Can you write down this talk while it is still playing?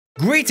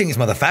Greetings,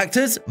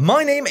 motherfactors!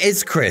 My name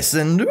is Chris,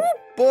 and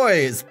boy,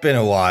 it's been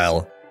a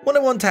while.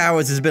 101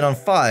 Towers has been on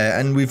fire,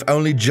 and we've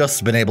only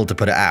just been able to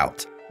put it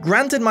out.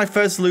 Granted, my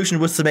first solution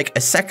was to make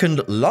a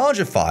second,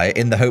 larger fire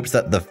in the hopes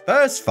that the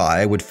first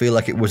fire would feel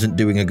like it wasn't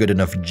doing a good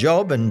enough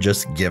job and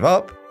just give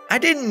up. I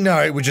didn't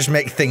know it would just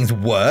make things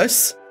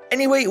worse.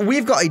 Anyway,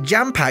 we've got a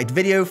jam-packed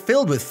video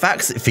filled with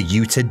facts for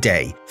you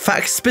today.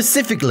 Facts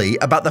specifically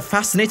about the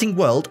fascinating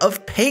world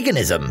of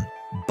paganism.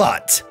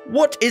 But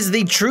what is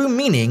the true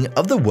meaning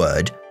of the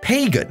word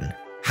pagan?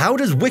 How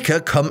does Wicca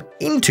come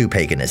into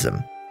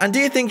paganism? And do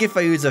you think if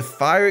I use a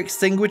fire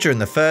extinguisher in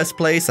the first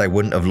place, I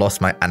wouldn't have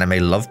lost my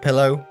anime love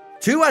pillow?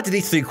 2 out of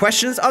these 3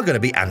 questions are going to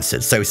be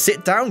answered, so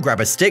sit down, grab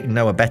a stick,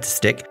 no a better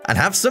stick, and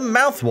have some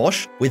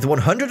mouthwash with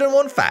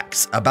 101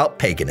 facts about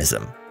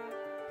paganism.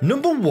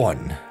 Number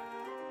 1.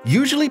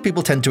 Usually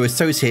people tend to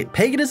associate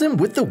paganism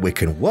with the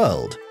Wiccan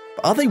world,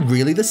 but are they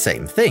really the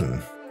same thing?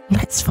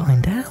 Let's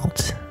find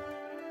out.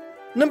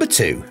 Number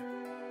 2.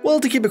 Well,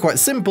 to keep it quite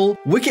simple,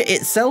 Wicca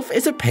itself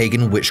is a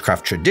pagan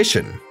witchcraft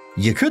tradition.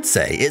 You could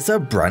say it's a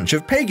branch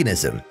of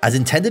paganism, as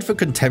intended for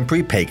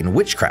contemporary pagan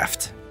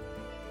witchcraft.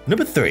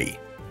 Number 3.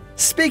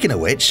 Speaking of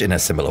which, in a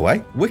similar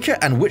way,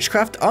 Wicca and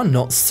witchcraft are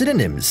not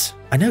synonyms.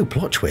 I know,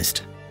 plot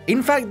twist.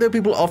 In fact, though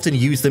people often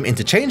use them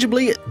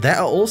interchangeably, there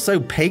are also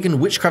pagan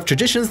witchcraft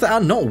traditions that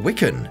are not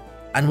Wiccan,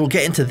 and we'll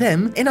get into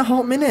them in a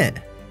hot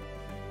minute.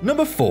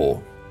 Number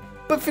 4.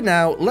 But for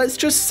now, let's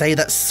just say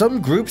that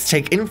some groups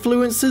take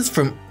influences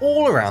from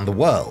all around the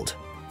world.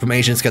 From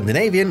ancient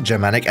Scandinavian,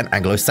 Germanic, and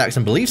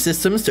Anglo-Saxon belief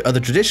systems to other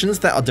traditions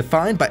that are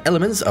defined by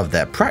elements of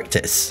their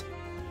practice.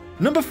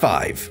 Number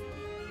 5.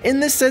 In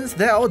this sense,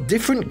 there are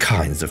different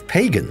kinds of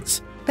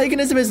pagans.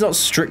 Paganism is not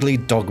strictly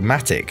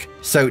dogmatic,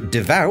 so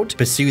devout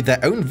pursue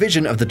their own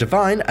vision of the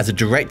divine as a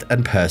direct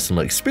and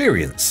personal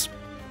experience.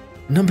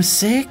 Number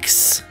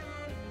 6.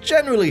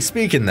 Generally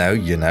speaking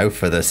though,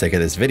 for the sake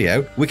of this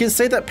video, we can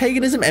say that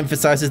paganism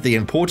emphasizes the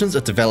importance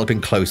of developing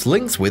close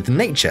links with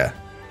nature.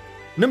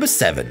 Number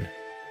 7.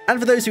 And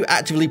for those who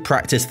actively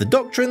practice the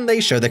doctrine,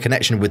 they show their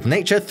connection with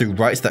nature through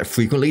rites that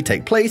frequently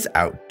take place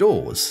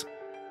outdoors.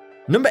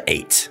 Number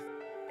 8.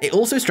 It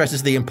also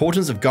stresses the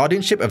importance of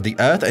guardianship of the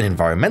earth and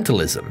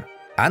environmentalism,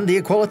 and the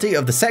equality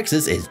of the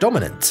sexes is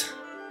dominant,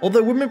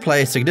 although women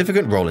play a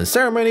significant role in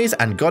ceremonies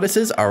and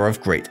goddesses are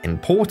of great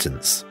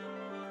importance.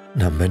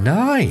 Number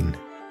 9.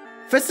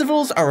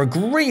 Festivals are a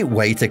great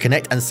way to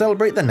connect and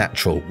celebrate the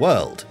natural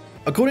world.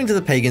 According to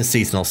the pagan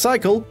seasonal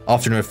cycle,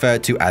 often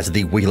referred to as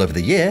the Wheel of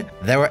the Year,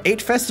 there are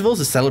 8 festivals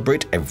to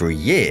celebrate every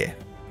year.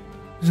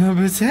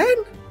 Number 10.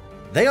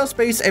 They are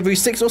spaced every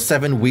 6 or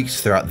 7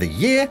 weeks throughout the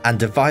year and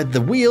divide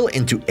the wheel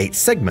into 8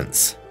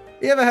 segments.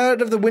 You ever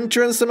heard of the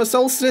winter and summer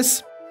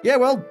solstice? Yeah,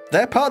 well,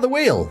 they're part of the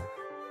wheel.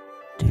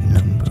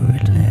 Number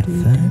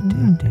 11.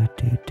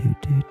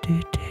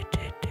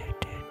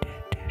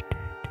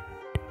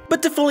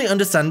 But to fully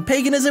understand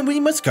paganism, we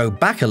must go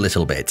back a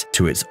little bit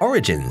to its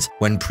origins,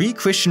 when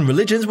pre-Christian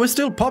religions were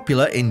still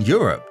popular in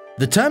Europe.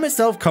 The term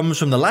itself comes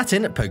from the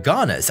Latin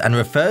paganus and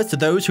refers to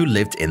those who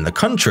lived in the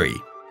country.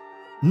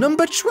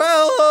 Number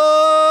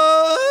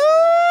 12!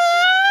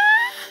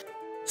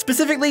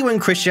 Specifically, when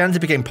Christianity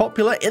became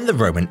popular in the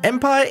Roman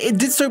Empire, it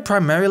did so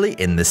primarily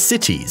in the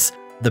cities.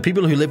 The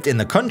people who lived in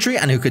the country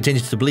and who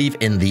continued to believe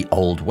in the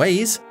old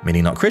ways,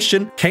 meaning not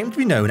Christian, came to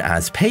be known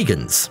as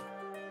pagans.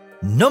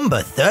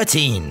 Number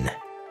 13.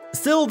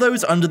 Still,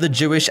 those under the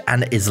Jewish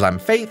and Islam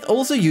faith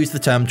also use the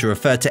term to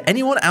refer to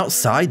anyone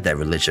outside their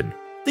religion.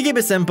 To keep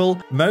it simple,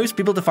 most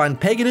people define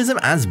paganism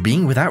as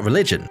being without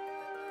religion.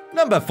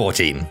 Number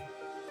 14.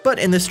 But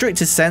in the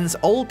strictest sense,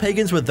 all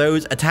pagans were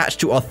those attached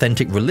to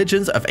authentic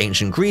religions of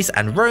ancient Greece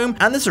and Rome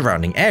and the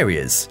surrounding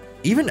areas,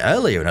 even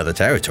earlier in other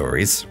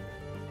territories.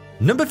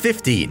 Number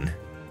 15.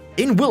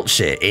 In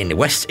Wiltshire, in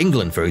West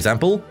England for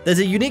example, there's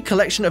a unique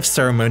collection of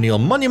ceremonial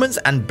monuments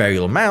and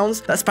burial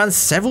mounds that span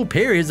several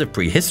periods of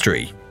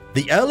prehistory.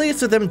 The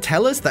earliest of them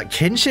tell us that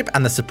kinship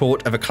and the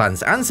support of a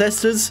clan's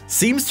ancestors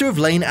seems to have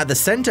lain at the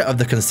centre of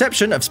the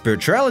conception of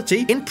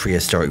spirituality in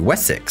prehistoric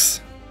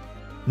Wessex.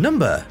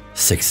 Number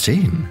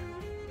 16.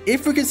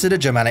 If we consider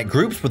Germanic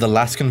groups were the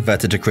last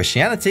converted to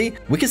Christianity,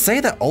 we could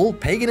say that old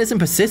paganism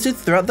persisted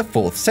throughout the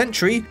 4th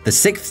century, the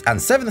 6th and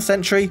 7th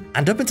century,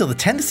 and up until the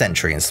 10th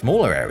century in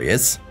smaller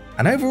areas.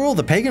 And overall,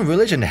 the pagan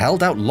religion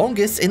held out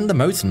longest in the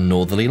most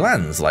northerly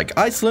lands like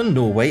Iceland,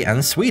 Norway,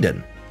 and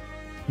Sweden.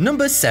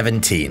 Number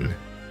 17.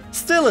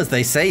 Still, as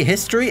they say,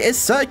 history is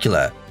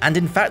circular, and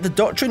in fact the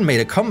doctrine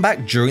made a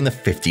comeback during the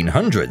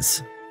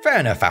 1500s. Fair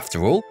enough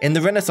after all, in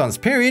the Renaissance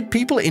period,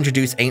 people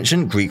introduced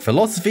ancient Greek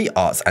philosophy,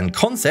 arts, and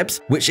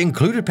concepts, which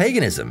included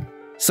paganism.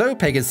 So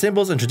pagan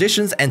symbols and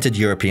traditions entered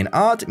European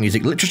art,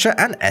 music, literature,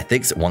 and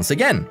ethics once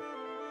again.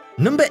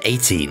 Number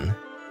 18.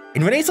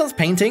 In Renaissance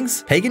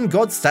paintings, pagan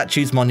god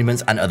statues,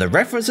 monuments, and other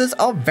references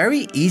are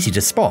very easy to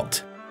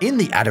spot. In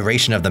The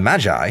Adoration of the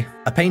Magi,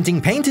 a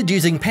painting painted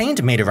using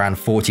paint made around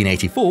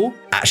 1484,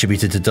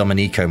 attributed to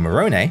Domenico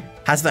Morone,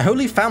 has the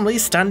Holy Family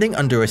standing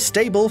under a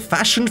stable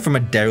fashioned from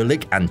a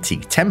derelict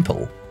antique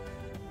temple.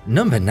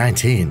 Number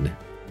 19.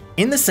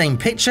 In the same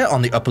picture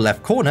on the upper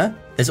left corner,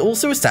 there's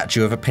also a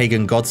statue of a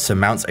pagan god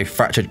surmounts a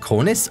fractured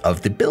cornice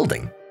of the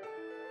building.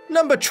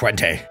 Number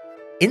 20.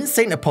 In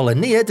St.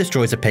 Apollonia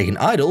destroys a pagan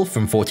idol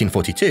from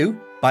 1442,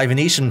 by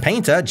Venetian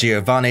painter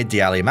Giovanni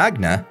di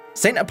Alimagna,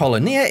 St.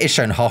 Apollonia is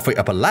shown halfway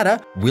up a ladder,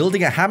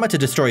 wielding a hammer to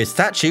destroy a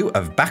statue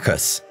of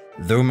Bacchus,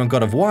 the Roman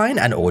god of wine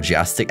and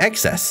orgiastic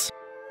excess.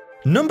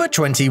 Number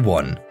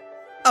 21.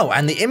 Oh,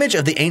 and the image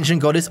of the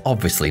ancient god is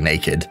obviously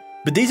naked,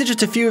 but these are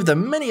just a few of the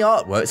many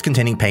artworks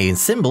containing pagan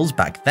symbols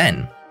back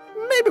then.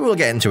 Maybe we'll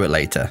get into it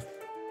later.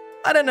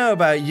 I don't know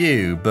about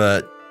you,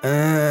 but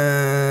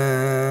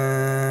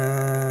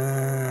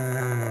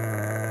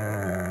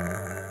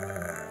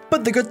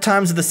But the good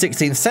times of the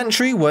 16th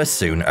century were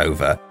soon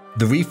over.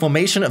 The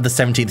reformation of the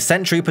 17th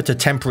century put a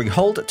temporary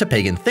halt to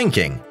pagan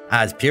thinking,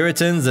 as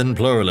Puritans and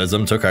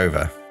pluralism took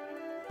over.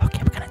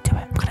 Okay, we're gonna do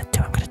it. I'm gonna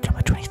do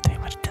number 23.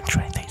 I'm gonna do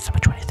 23. Number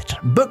 23.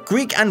 But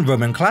Greek and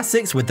Roman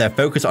classics, with their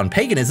focus on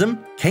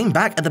paganism, came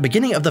back at the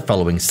beginning of the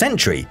following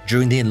century,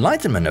 during the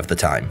Enlightenment of the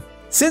time.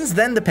 Since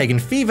then, the pagan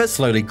fever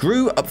slowly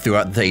grew up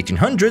throughout the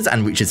 1800s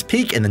and reached its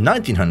peak in the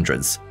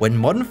 1900s, when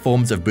modern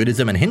forms of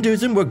Buddhism and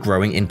Hinduism were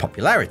growing in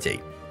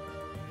popularity.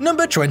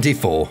 Number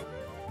 24.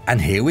 And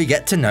here we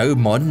get to know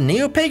modern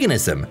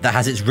neo-paganism that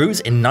has its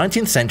roots in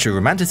 19th century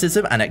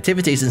romanticism and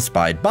activities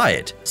inspired by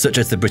it, such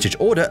as the British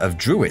Order of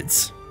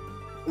Druids.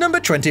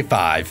 Number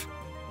 25.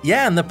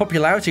 Yeah, and the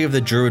popularity of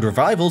the Druid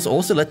revivals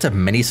also led to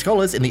many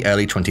scholars in the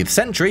early 20th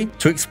century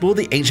to explore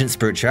the ancient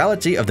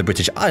spirituality of the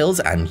British Isles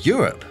and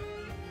Europe.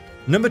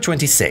 Number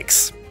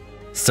 26.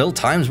 Still,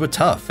 times were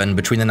tough, and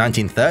between the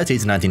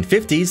 1930s and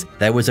 1950s,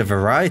 there was a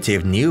variety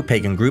of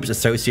neo-pagan groups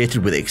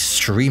associated with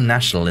extreme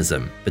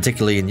nationalism,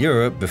 particularly in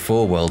Europe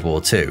before World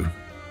War II.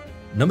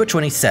 Number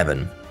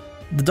 27.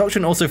 The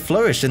doctrine also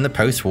flourished in the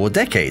post-war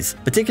decades,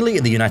 particularly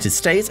in the United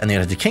States and the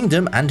United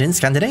Kingdom and in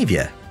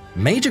Scandinavia.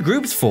 Major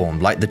groups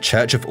formed, like the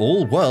Church of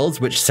All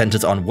Worlds, which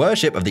centers on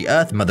worship of the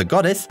Earth Mother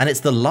Goddess, and it's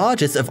the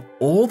largest of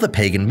all the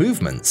pagan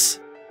movements.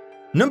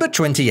 Number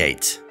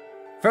 28.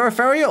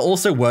 Feraferia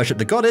also worshipped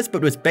the goddess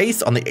but was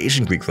based on the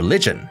ancient Greek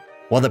religion,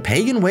 while the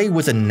pagan way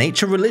was a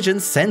nature religion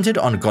centered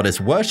on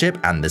goddess worship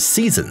and the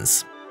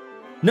seasons.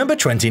 Number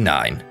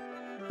 29.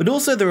 But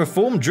also the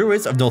Reformed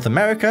Druids of North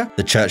America,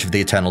 the Church of the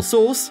Eternal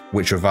Source,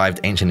 which revived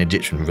ancient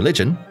Egyptian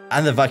religion,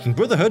 and the Viking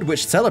Brotherhood,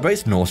 which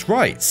celebrates Norse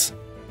rites.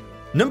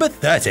 Number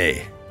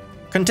 30.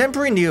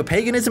 Contemporary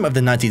neo-paganism of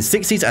the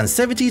 1960s and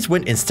 70s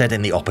went instead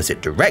in the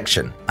opposite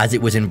direction, as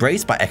it was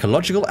embraced by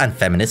ecological and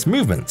feminist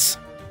movements.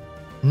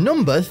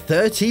 Number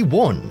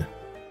 31.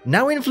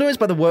 Now influenced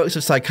by the works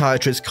of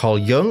psychiatrist Carl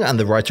Jung and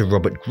the writer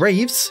Robert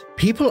Graves,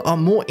 people are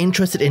more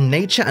interested in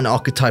nature and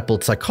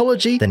archetypal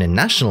psychology than in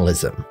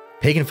nationalism.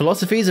 Pagan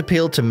philosophies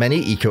appealed to many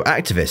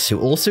eco-activists who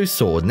also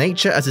saw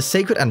nature as a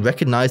sacred and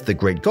recognized the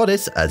great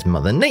goddess as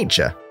Mother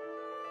Nature.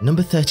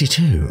 Number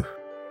 32.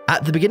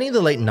 At the beginning of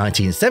the late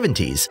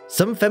 1970s,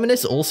 some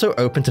feminists also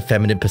opened to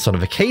feminine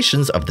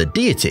personifications of the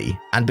deity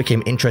and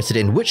became interested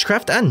in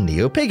witchcraft and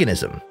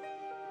neo-paganism.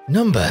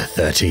 Number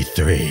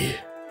 33.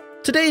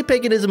 Today,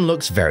 paganism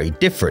looks very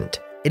different.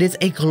 It is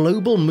a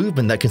global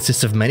movement that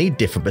consists of many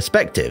different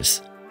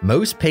perspectives.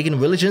 Most pagan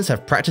religions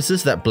have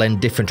practices that blend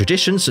different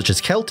traditions such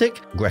as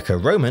Celtic,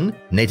 Greco-Roman,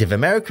 Native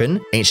American,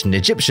 Ancient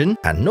Egyptian,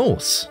 and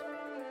Norse.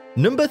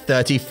 Number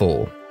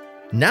 34.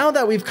 Now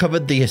that we've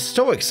covered the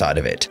historic side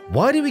of it,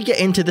 why do we get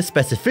into the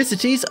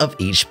specificities of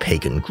each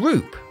pagan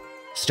group?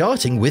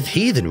 Starting with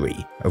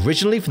heathenry,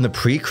 originally from the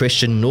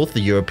pre-Christian North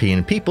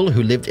European people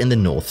who lived in the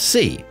North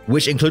Sea,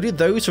 which included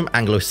those from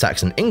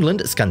Anglo-Saxon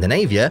England,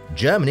 Scandinavia,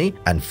 Germany,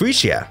 and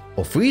Frisia,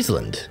 or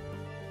Friesland.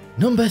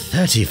 Number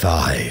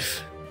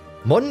 35.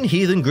 Modern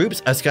heathen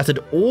groups are scattered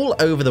all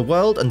over the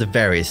world under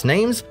various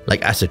names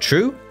like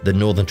Asatru, the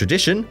Northern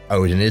Tradition,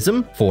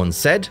 Odinism,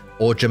 Fornsed,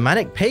 or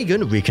Germanic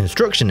Pagan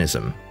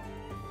Reconstructionism.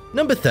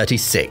 Number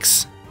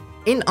 36.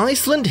 In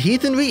Iceland,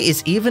 heathenry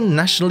is even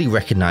nationally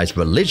recognized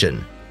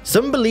religion.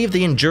 Some believe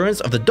the endurance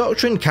of the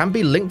doctrine can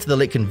be linked to the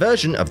late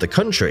conversion of the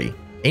country.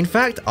 In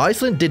fact,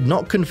 Iceland did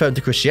not convert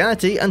to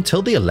Christianity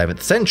until the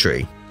 11th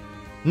century.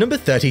 Number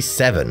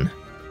 37.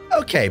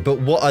 Okay, but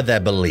what are their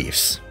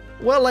beliefs?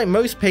 Well, like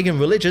most pagan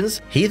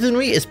religions,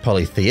 heathenry is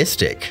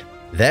polytheistic.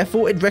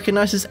 Therefore, it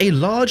recognizes a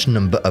large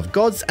number of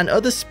gods and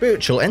other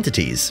spiritual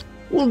entities.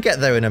 We'll get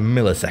there in a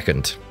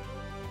millisecond.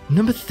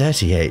 Number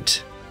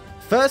 38.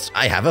 First,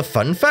 I have a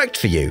fun fact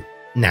for you.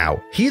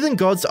 Now, heathen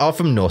gods are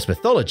from Norse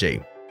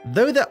mythology,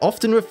 though they're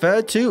often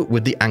referred to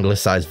with the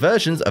anglicized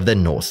versions of their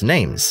Norse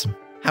names.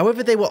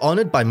 However, they were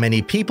honored by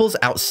many peoples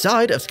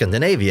outside of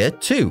Scandinavia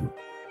too.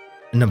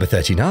 Number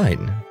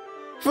 39.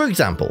 For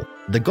example,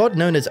 the god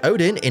known as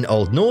Odin in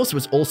Old Norse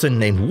was also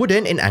named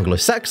Woden in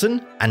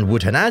Anglo-Saxon and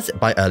Wudhanaz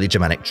by early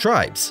Germanic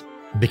tribes,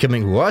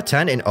 becoming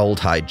Wotan in Old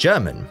High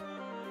German.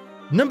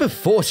 Number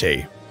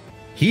 40.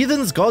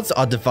 Heathen's gods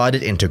are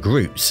divided into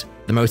groups.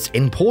 The most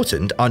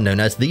important are known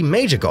as the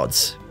major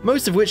gods,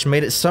 most of which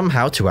made it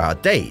somehow to our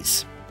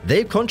days.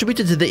 They've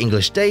contributed to the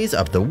English days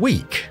of the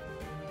week.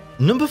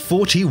 Number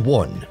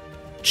 41.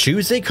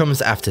 Tuesday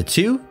comes after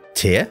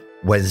Tyr,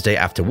 Wednesday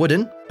after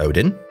Woden,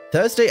 Odin,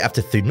 Thursday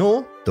after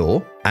Thunor,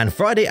 Thor, and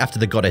Friday after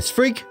the goddess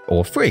Frigg,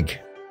 or Frigg.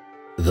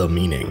 The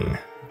meaning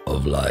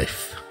of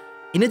life.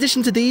 In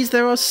addition to these,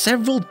 there are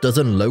several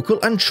dozen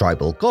local and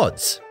tribal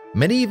gods.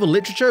 Medieval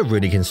literature,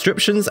 runic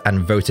inscriptions,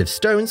 and votive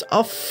stones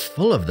are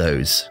full of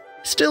those.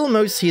 Still,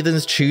 most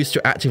heathens choose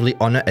to actively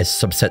honor a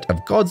subset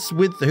of gods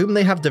with whom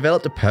they have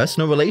developed a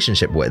personal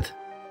relationship with.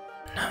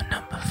 No,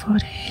 number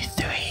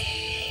 43.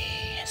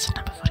 It's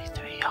number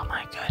 43. Oh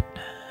my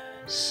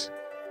goodness.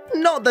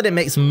 Not that it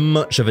makes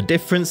much of a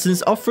difference,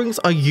 since offerings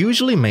are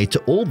usually made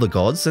to all the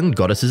gods and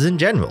goddesses in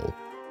general.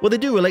 Well, they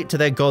do relate to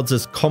their gods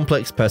as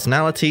complex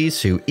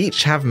personalities who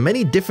each have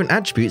many different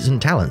attributes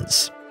and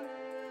talents.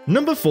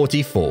 Number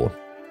 44.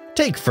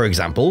 Take, for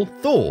example,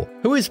 Thor,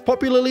 who is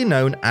popularly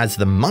known as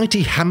the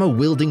mighty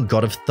hammer-wielding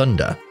god of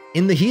thunder.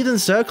 In the heathen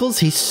circles,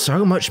 he's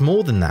so much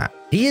more than that.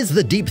 He is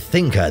the deep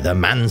thinker, the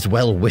man's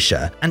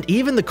well-wisher, and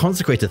even the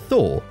consecrated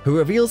Thor, who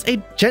reveals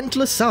a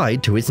gentler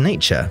side to his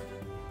nature.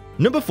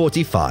 Number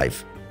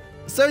 45.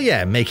 So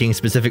yeah, making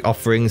specific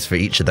offerings for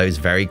each of those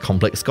very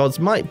complex gods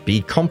might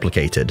be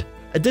complicated.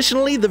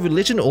 Additionally, the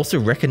religion also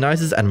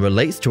recognizes and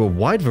relates to a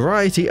wide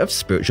variety of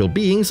spiritual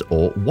beings,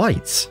 or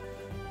wights.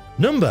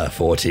 Number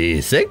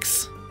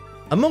 46.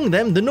 Among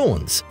them, the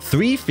Norns,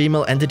 3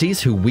 female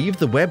entities who weave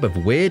the web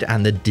of weird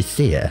and the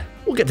Disir,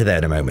 we'll get to that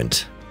in a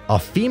moment, are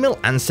female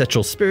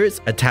ancestral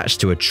spirits attached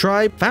to a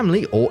tribe,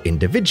 family, or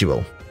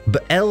individual.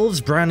 But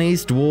elves,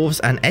 brownies, dwarves,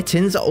 and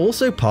ettins are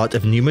also part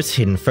of numerous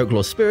hidden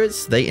folklore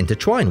spirits they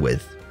intertwine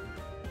with.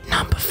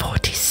 Number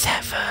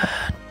 47.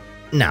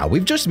 Now,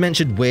 we've just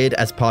mentioned weird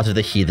as part of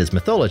the heathen's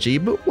mythology,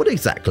 but what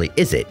exactly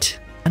is it?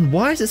 And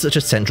why is it such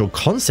a central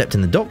concept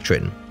in the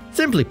doctrine?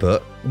 Simply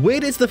put,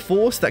 weird is the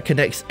force that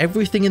connects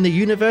everything in the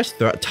universe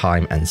throughout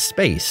time and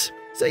space.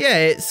 So yeah,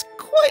 it's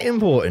quite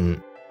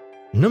important.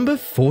 Number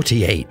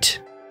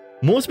 48.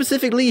 More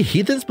specifically,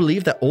 heathens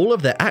believe that all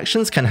of their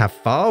actions can have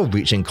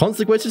far-reaching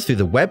consequences through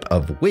the web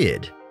of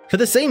weird. For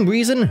the same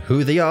reason,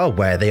 who they are,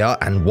 where they are,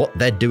 and what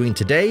they're doing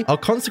today are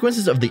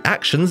consequences of the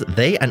actions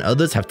they and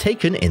others have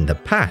taken in the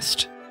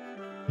past.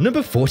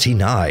 Number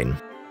 49.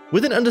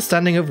 With an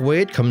understanding of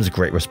weird comes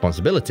great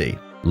responsibility.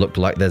 Look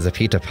like there's a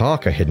Peter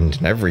Parker hidden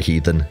in every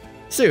heathen.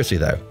 Seriously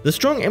though, the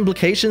strong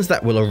implications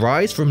that will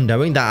arise from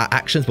knowing that our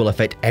actions will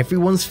affect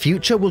everyone's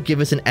future will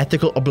give us an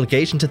ethical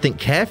obligation to think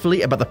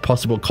carefully about the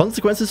possible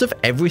consequences of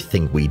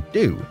everything we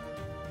do.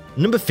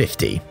 Number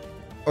 50.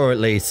 Or at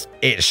least,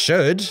 it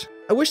should.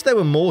 I wish there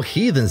were more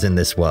heathens in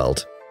this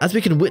world. As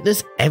we can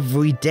witness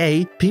every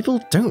day,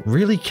 people don't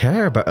really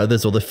care about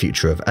others or the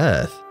future of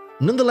Earth.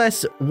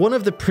 Nonetheless, one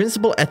of the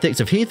principal ethics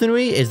of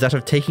heathenry is that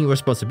of taking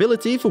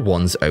responsibility for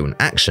one's own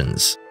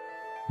actions.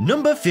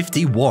 Number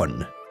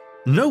 51.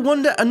 No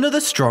wonder another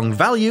strong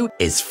value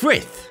is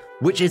frith,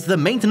 which is the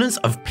maintenance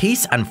of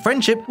peace and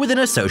friendship within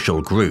a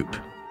social group.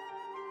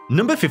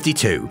 Number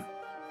 52.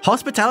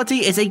 Hospitality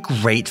is a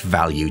great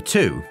value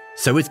too.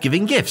 So is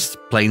giving gifts,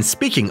 plain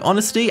speaking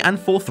honesty and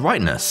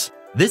forthrightness.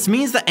 This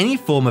means that any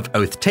form of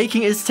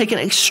oath-taking is taken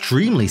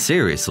extremely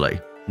seriously.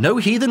 No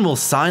heathen will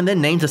sign their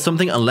name to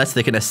something unless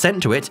they can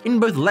assent to it in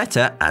both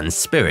letter and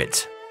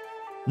spirit.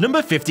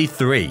 Number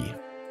 53.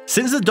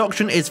 Since the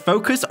doctrine is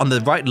focused on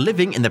the right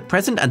living in the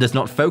present and does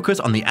not focus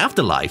on the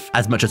afterlife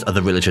as much as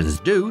other religions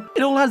do,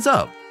 it all adds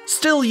up.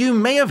 Still, you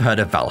may have heard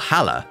of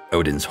Valhalla,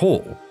 Odin's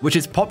Hall, which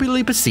is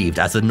popularly perceived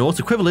as the Norse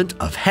equivalent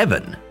of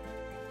heaven.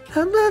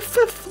 Number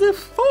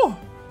 54.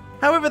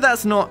 However,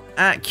 that's not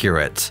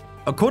accurate.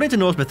 According to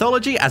Norse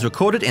mythology, as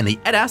recorded in the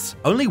Eddas,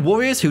 only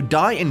warriors who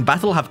die in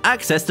battle have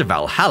access to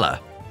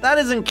Valhalla. That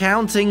isn't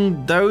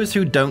counting those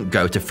who don't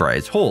go to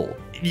Freya's Hall.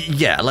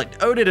 Yeah,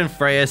 like Odin and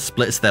Freya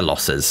splits their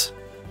losses.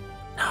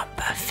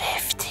 Number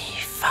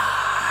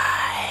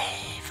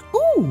 55.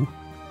 Ooh.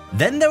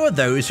 Then there are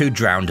those who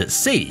drowned at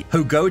sea,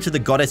 who go to the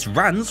goddess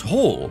Ran's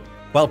Hall,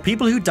 while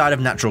people who died of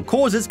natural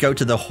causes go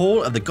to the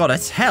Hall of the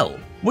goddess Hel,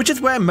 which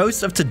is where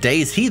most of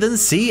today's heathens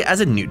see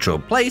as a neutral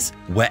place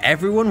where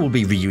everyone will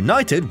be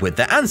reunited with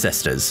their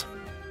ancestors.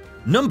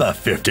 Number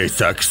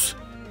 56.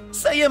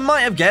 So you might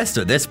have guessed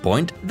at this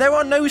point, there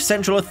are no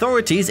central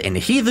authorities in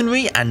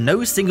heathenry and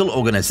no single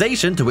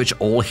organization to which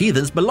all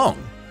heathens belong.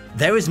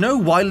 There is no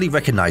widely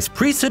recognized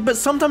priesthood, but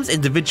sometimes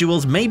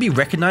individuals may be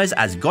recognized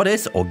as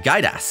goddess or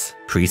gaidas,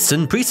 priests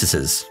and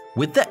priestesses,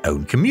 with their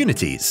own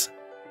communities.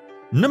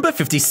 Number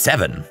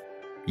 57.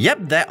 Yep,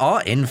 there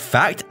are in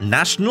fact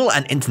national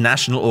and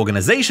international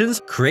organizations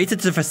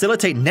created to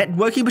facilitate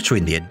networking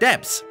between the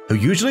adepts, who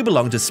usually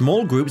belong to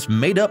small groups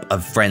made up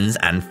of friends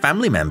and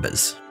family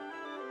members.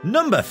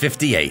 Number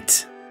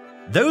 58.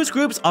 Those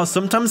groups are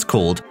sometimes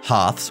called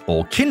hearths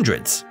or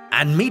kindreds,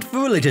 and meet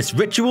for religious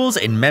rituals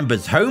in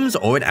members' homes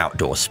or in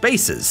outdoor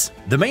spaces.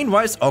 The main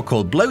rites are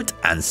called bloat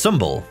and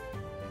sumbel.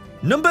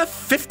 Number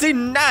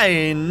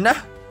 59.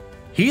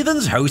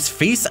 Heathens host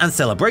feasts and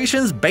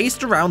celebrations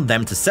based around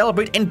them to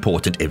celebrate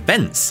important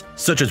events,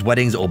 such as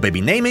weddings or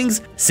baby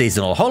namings,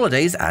 seasonal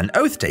holidays, and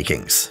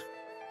oath-takings.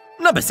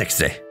 Number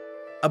 60.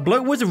 A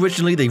bloat was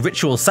originally the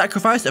ritual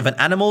sacrifice of an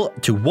animal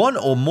to one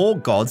or more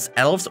gods,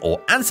 elves,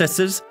 or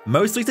ancestors,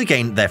 mostly to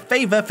gain their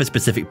favor for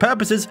specific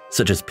purposes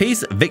such as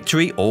peace,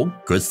 victory, or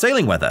good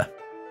sailing weather.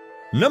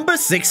 Number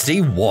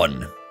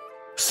 61.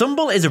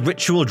 Sumbel is a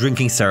ritual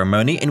drinking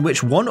ceremony in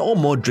which one or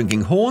more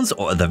drinking horns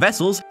or other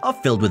vessels are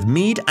filled with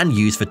mead and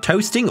used for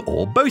toasting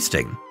or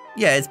boasting.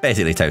 Yeah, it's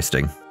basically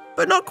toasting,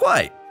 but not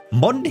quite.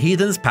 Modern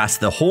heathens pass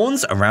the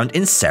horns around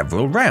in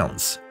several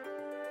rounds.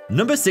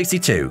 Number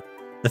 62.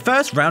 The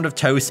first round of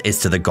toast is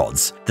to the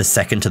gods, the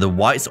second to the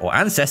whites or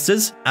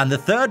ancestors, and the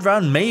third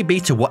round may be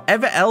to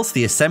whatever else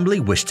the assembly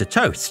wish to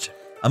toast.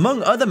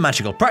 Among other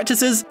magical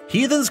practices,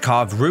 heathens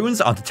carve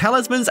runes onto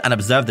talismans and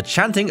observe the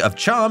chanting of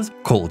charms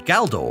called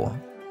Galdor.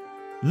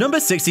 Number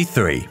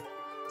 63.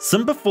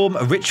 Some perform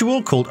a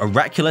ritual called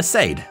Oracular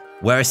Sade,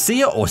 where a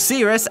seer or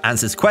seeress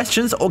answers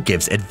questions or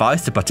gives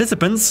advice to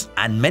participants,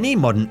 and many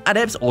modern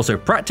adepts also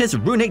practice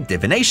runic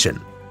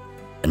divination.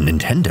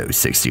 Nintendo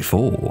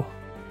 64.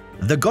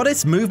 The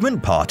goddess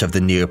movement part of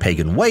the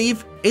neo-pagan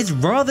wave is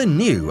rather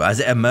new as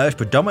it emerged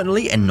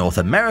predominantly in North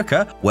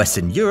America,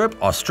 Western Europe,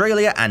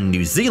 Australia, and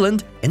New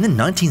Zealand in the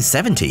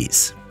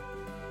 1970s.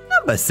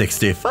 Number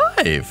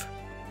 65.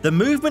 The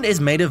movement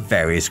is made of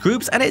various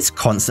groups and it's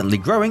constantly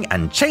growing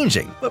and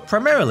changing, but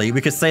primarily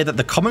we could say that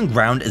the common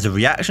ground is a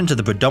reaction to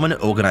the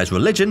predominant organized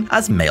religion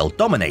as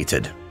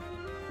male-dominated.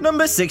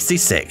 Number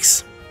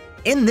 66.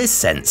 In this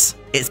sense,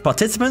 its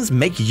participants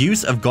make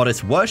use of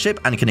goddess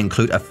worship and can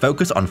include a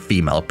focus on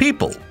female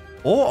people,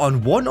 or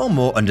on one or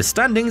more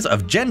understandings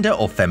of gender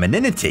or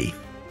femininity.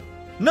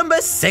 Number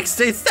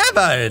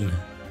 67!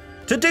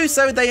 To do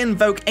so, they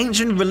invoke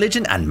ancient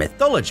religion and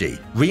mythology,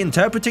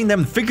 reinterpreting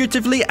them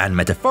figuratively and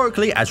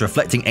metaphorically as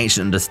reflecting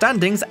ancient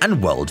understandings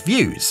and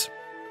worldviews.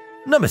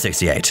 Number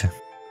 68.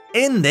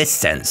 In this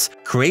sense,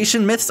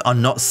 creation myths are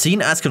not seen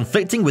as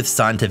conflicting with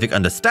scientific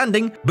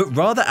understanding, but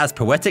rather as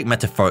poetic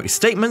metaphoric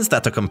statements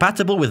that are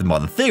compatible with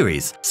modern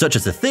theories, such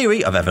as the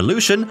theory of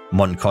evolution,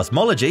 modern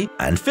cosmology,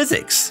 and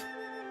physics.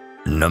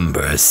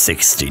 Number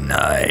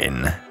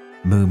 69.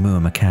 Moo moo,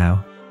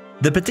 Macau.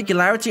 The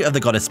particularity of the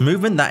goddess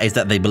movement that is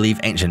that they believe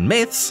ancient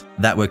myths,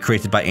 that were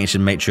created by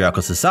ancient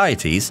matriarchal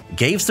societies,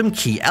 gave some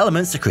key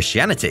elements to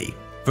Christianity.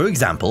 For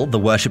example, the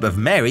worship of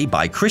Mary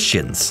by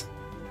Christians.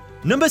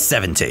 Number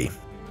 70.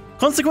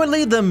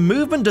 Consequently, the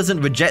movement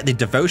doesn't reject the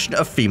devotion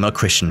of female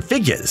Christian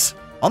figures.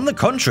 On the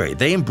contrary,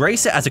 they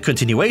embrace it as a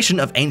continuation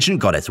of ancient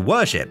goddess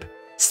worship.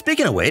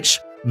 Speaking of which,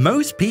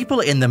 most people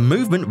in the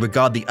movement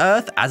regard the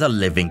Earth as a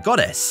living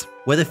goddess,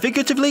 whether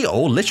figuratively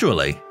or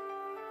literally.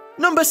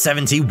 Number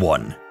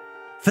 71.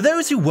 For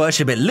those who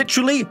worship it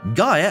literally,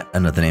 Gaia,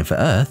 another name for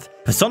Earth,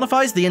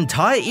 personifies the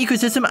entire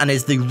ecosystem and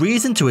is the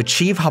reason to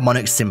achieve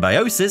harmonic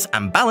symbiosis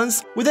and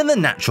balance within the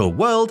natural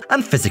world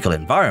and physical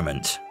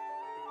environment.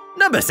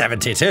 Number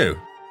 72.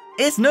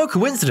 It's no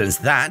coincidence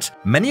that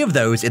many of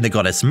those in the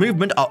goddess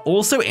movement are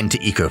also into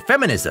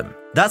ecofeminism,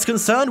 that's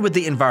concerned with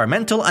the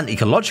environmental and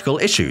ecological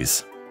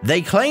issues.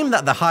 They claim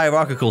that the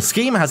hierarchical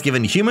scheme has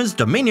given humans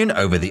dominion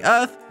over the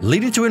Earth,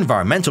 leading to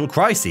environmental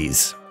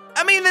crises.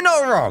 I mean, they're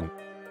not wrong.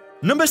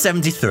 Number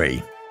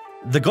 73.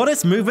 The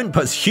goddess movement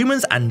puts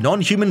humans and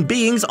non-human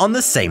beings on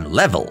the same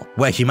level,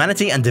 where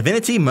humanity and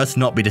divinity must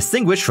not be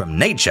distinguished from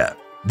nature.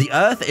 The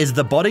Earth is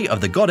the body of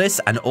the goddess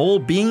and all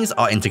beings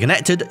are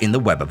interconnected in the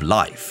web of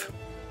life.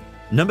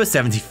 Number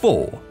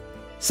 74.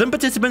 Some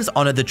participants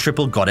honor the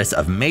triple goddess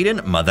of maiden,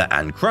 mother,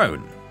 and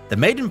crone. The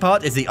maiden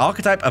part is the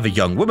archetype of a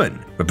young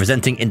woman,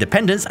 representing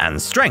independence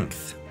and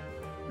strength.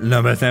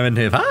 Number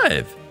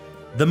 75.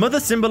 The mother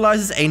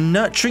symbolizes a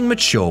nurturing,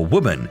 mature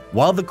woman,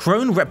 while the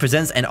crone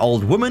represents an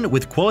old woman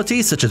with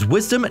qualities such as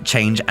wisdom,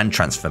 change, and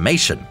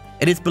transformation.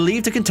 It is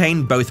believed to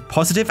contain both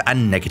positive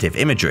and negative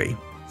imagery.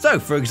 So,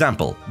 for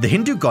example, the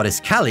Hindu goddess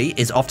Kali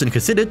is often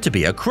considered to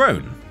be a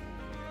crone.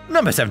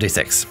 Number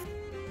 76.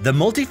 The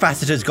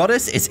multifaceted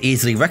goddess is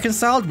easily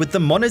reconciled with the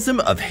monism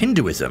of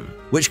Hinduism,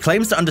 which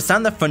claims to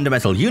understand the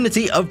fundamental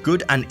unity of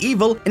good and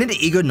evil in an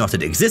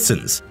ego-knotted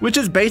existence, which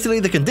is basically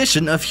the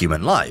condition of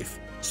human life.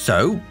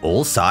 So,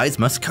 all sides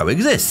must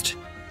coexist.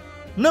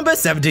 Number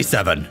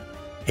 77.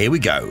 Here we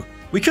go.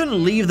 We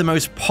couldn't leave the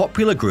most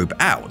popular group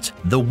out,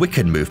 the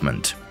Wiccan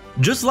movement.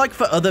 Just like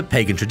for other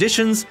pagan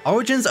traditions,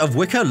 origins of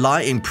Wicca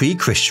lie in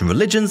pre-Christian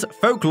religions,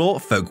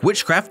 folklore, folk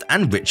witchcraft,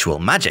 and ritual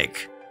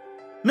magic.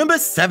 Number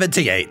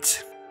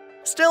 78.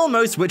 Still,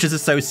 most witches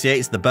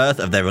associate the birth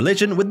of their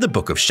religion with the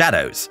Book of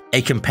Shadows,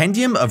 a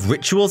compendium of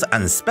rituals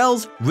and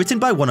spells written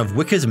by one of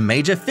Wicca's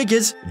major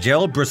figures,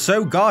 Gerald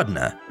Brosseau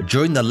Gardner,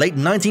 during the late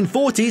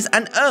 1940s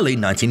and early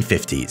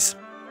 1950s.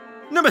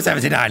 Number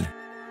 79.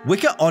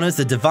 Wicca honors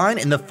the divine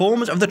in the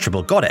forms of the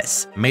triple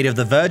goddess, made of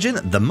the virgin,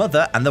 the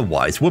mother, and the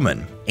wise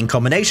woman, in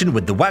combination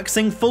with the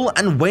waxing, full,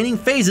 and waning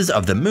phases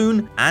of the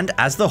moon, and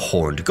as the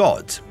horned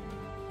god.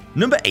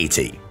 Number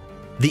 80.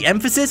 The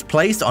emphasis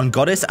placed on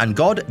goddess and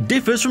god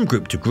differs from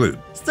group to group.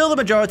 Still, the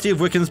majority of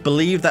Wiccans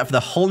believe that for the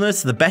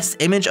wholeness, the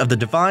best image of the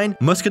divine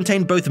must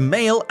contain both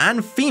male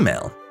and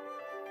female.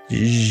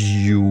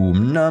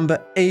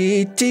 Number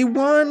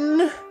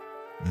 81.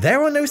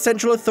 There are no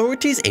central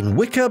authorities in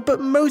Wicca,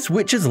 but most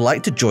witches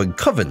like to join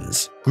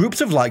covens,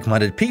 groups of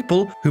like-minded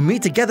people who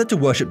meet together to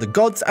worship the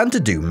gods and to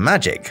do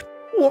magic.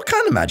 What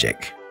kind of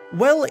magic?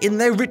 Well, in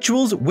their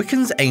rituals,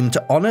 Wiccans aim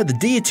to honor the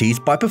deities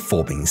by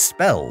performing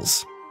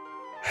spells.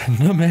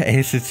 Number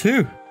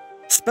 82.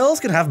 Spells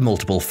can have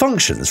multiple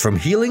functions, from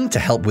healing to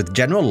help with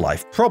general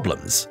life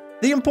problems.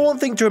 The important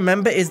thing to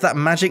remember is that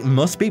magic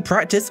must be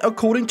practiced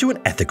according to an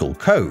ethical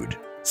code.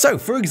 So,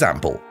 for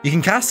example, you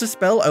can cast a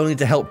spell only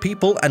to help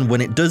people and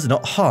when it does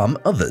not harm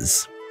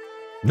others.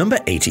 Number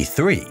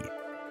 83.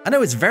 I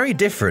know it's very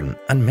different,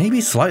 and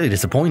maybe slightly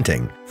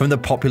disappointing, from the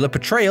popular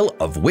portrayal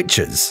of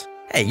witches.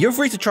 Hey, you're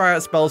free to try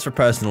out spells for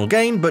personal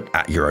gain, but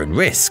at your own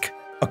risk.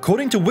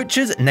 According to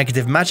witches,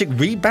 negative magic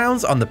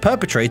rebounds on the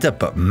perpetrator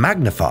but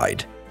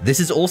magnified. This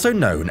is also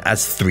known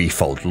as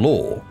threefold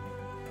law.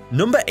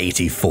 Number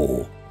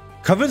 84.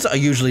 Covens are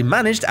usually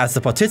managed as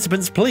the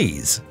participants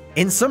please.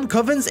 In some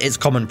covens, it's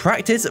common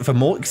practice for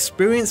more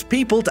experienced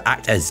people to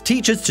act as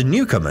teachers to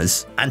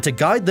newcomers and to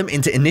guide them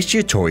into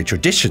initiatory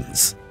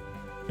traditions.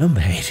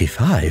 Number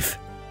 85.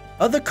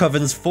 Other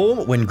covens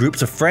form when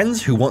groups of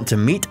friends who want to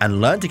meet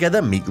and learn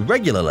together meet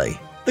regularly.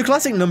 The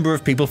classic number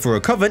of people for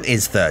a coven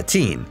is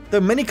 13,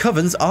 though many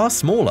covens are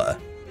smaller.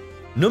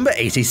 Number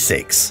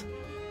 86.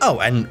 Oh,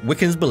 and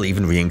Wiccans believe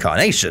in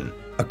reincarnation.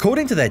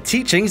 According to their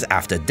teachings,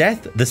 after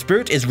death, the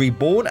spirit is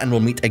reborn and will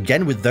meet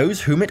again with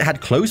those whom it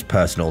had close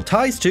personal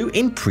ties to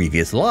in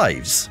previous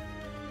lives.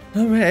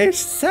 Number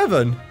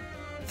 87.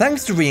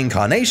 Thanks to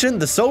reincarnation,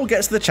 the soul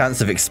gets the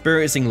chance of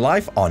experiencing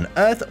life on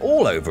Earth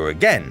all over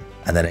again,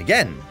 and then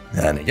again,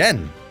 and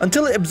again,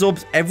 until it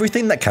absorbs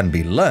everything that can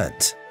be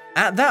learnt.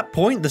 At that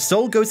point, the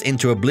soul goes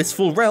into a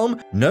blissful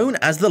realm known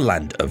as the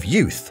Land of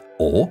Youth,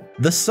 or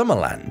the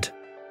Summerland.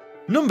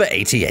 Number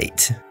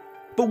 88.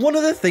 But one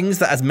of the things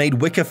that has made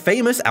Wicca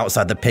famous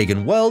outside the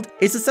pagan world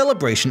is the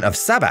celebration of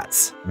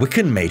Sabbats,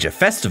 Wiccan major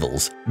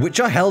festivals, which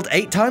are held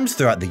 8 times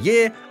throughout the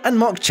year and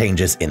mark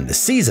changes in the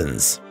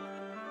seasons.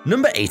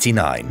 Number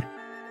 89.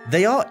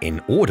 They are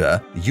in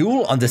order: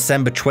 Yule on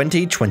December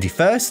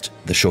 21st,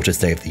 the shortest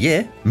day of the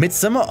year,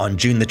 Midsummer on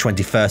June the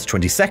 21st,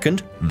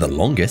 22nd, the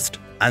longest,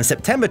 and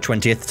September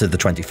 20th to the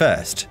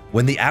 21st,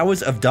 when the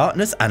hours of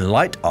darkness and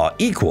light are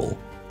equal.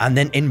 And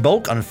then in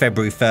bulk on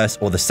February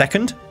 1st or the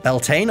 2nd,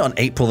 Beltane on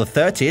April the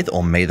 30th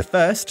or May the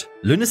 1st,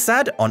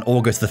 Lunasad on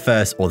August the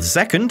 1st or the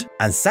 2nd,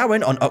 and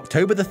Samhain on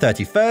October the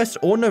 31st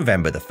or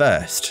November the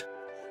 1st.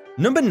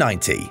 Number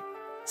 90.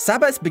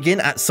 Sabbats begin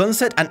at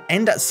sunset and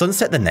end at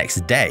sunset the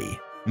next day.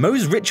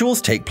 Most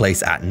rituals take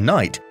place at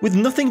night, with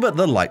nothing but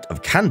the light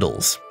of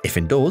candles, if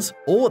indoors,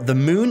 or the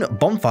moon,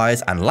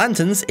 bonfires, and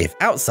lanterns if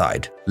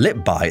outside,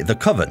 lit by the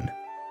coven.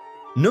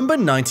 Number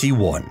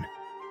 91.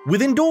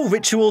 With indoor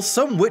rituals,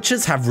 some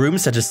witches have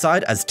rooms set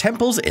aside as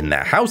temples in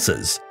their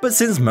houses, but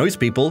since most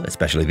people,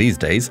 especially these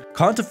days,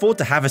 can't afford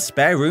to have a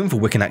spare room for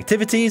Wiccan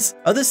activities,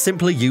 others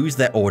simply use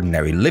their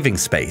ordinary living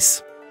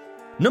space.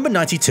 Number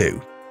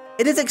 92.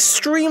 It is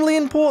extremely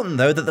important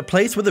though that the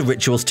place where the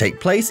rituals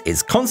take place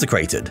is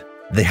consecrated.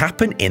 They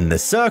happen in the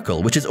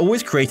circle, which is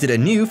always created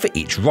anew for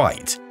each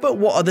rite. But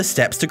what are the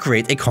steps to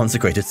create a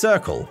consecrated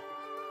circle?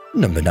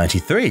 Number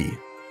 93.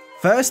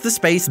 First, the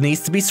space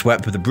needs to be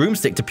swept with a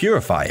broomstick to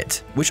purify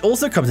it, which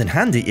also comes in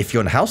handy if you're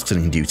on house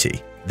cleaning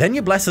duty. Then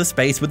you bless the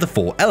space with the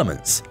 4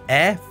 elements: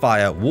 air,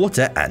 fire,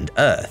 water, and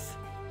earth.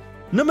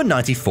 Number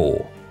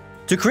 94.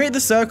 To create the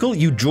circle,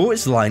 you draw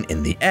its line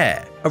in the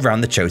air,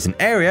 around the chosen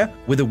area,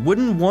 with a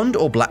wooden wand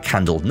or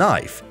black-handled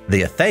knife,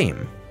 the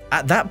athame.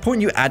 At that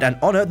point, you add and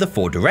honor the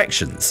 4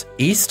 directions: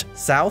 east,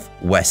 south,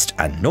 west,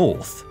 and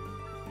north.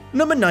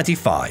 Number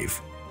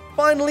 95.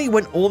 Finally,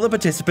 when all the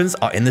participants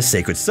are in the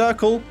sacred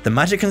circle, the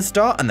magic can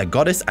start and the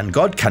goddess and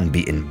god can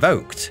be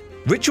invoked.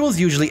 Rituals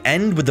usually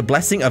end with the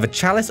blessing of a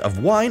chalice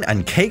of wine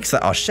and cakes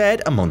that are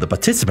shared among the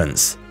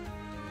participants.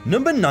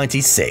 Number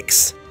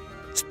 96.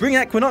 Spring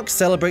equinox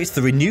celebrates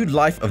the renewed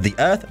life of the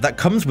earth that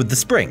comes with the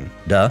spring.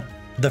 Duh.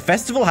 The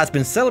festival has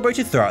been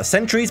celebrated throughout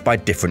centuries by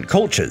different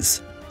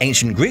cultures.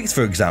 Ancient Greeks,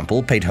 for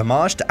example, paid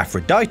homage to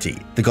Aphrodite,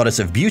 the goddess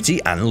of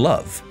beauty and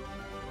love.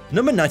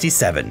 Number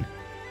 97.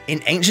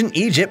 In ancient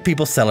Egypt,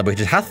 people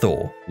celebrated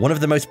Hathor, one of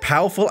the most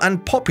powerful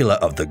and popular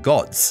of the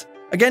gods.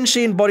 Again,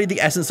 she embodied the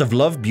essence of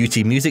love,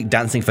 beauty, music,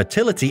 dancing,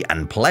 fertility,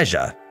 and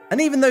pleasure. And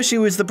even though she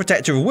was the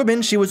protector of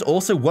women, she was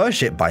also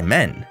worshipped by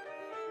men.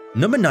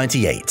 Number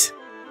 98.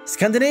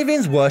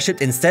 Scandinavians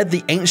worshipped instead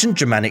the ancient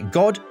Germanic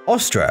god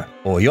Ostra,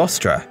 or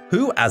Jostra,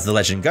 who, as the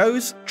legend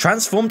goes,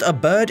 transformed a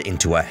bird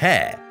into a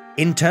hare.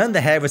 In turn,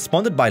 the hare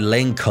responded by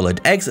laying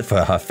colored eggs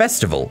for her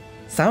festival.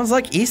 Sounds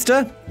like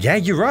Easter? Yeah,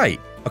 you're right.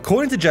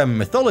 According to German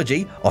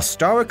mythology,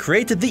 Ostara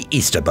created the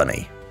Easter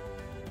Bunny.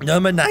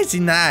 Number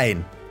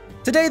 99.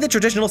 Today, the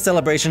traditional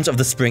celebrations of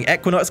the spring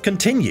equinox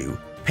continue.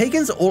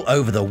 Pagans all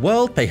over the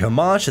world pay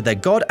homage to their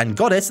god and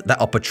goddess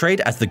that are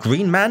portrayed as the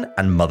Green Man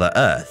and Mother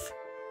Earth.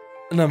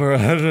 Number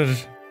 100.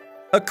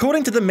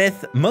 According to the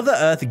myth, Mother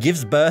Earth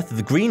gives birth to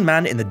the Green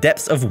Man in the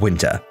depths of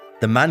winter.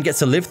 The man gets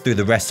to live through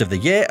the rest of the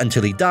year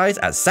until he dies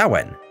at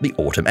Samhain, the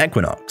autumn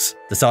equinox,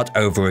 to start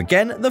over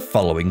again the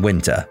following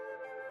winter.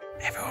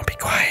 Everyone be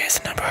quiet,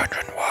 it's number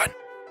 101.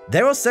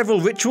 There are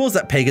several rituals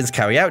that pagans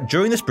carry out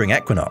during the spring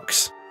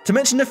equinox. To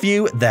mention a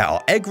few, there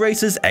are egg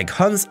races, egg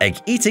hunts, egg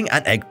eating,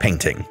 and egg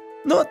painting.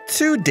 Not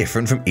too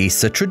different from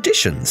Easter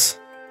traditions.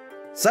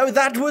 So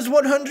that was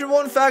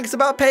 101 facts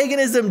about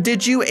paganism.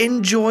 Did you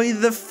enjoy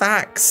the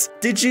facts?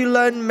 Did you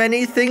learn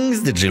many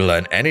things? Did you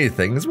learn any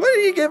things? Why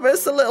don't you give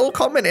us a little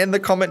comment in the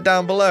comment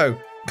down below?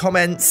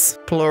 Comments,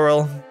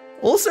 plural.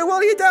 Also,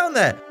 while you're down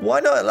there,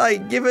 why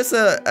not give us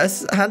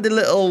a handy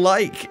little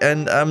like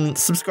and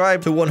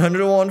subscribe to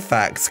 101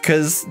 facts?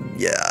 Because,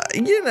 yeah,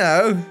 you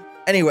know.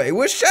 Anyway,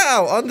 we'll shout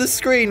out on the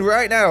screen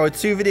right now are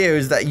 2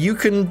 videos that you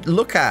can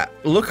look at.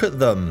 Look at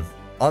them.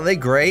 Aren't they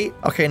great?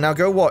 Okay, now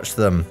go watch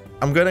them.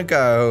 I'm gonna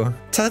go.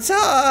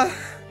 Ta-ta!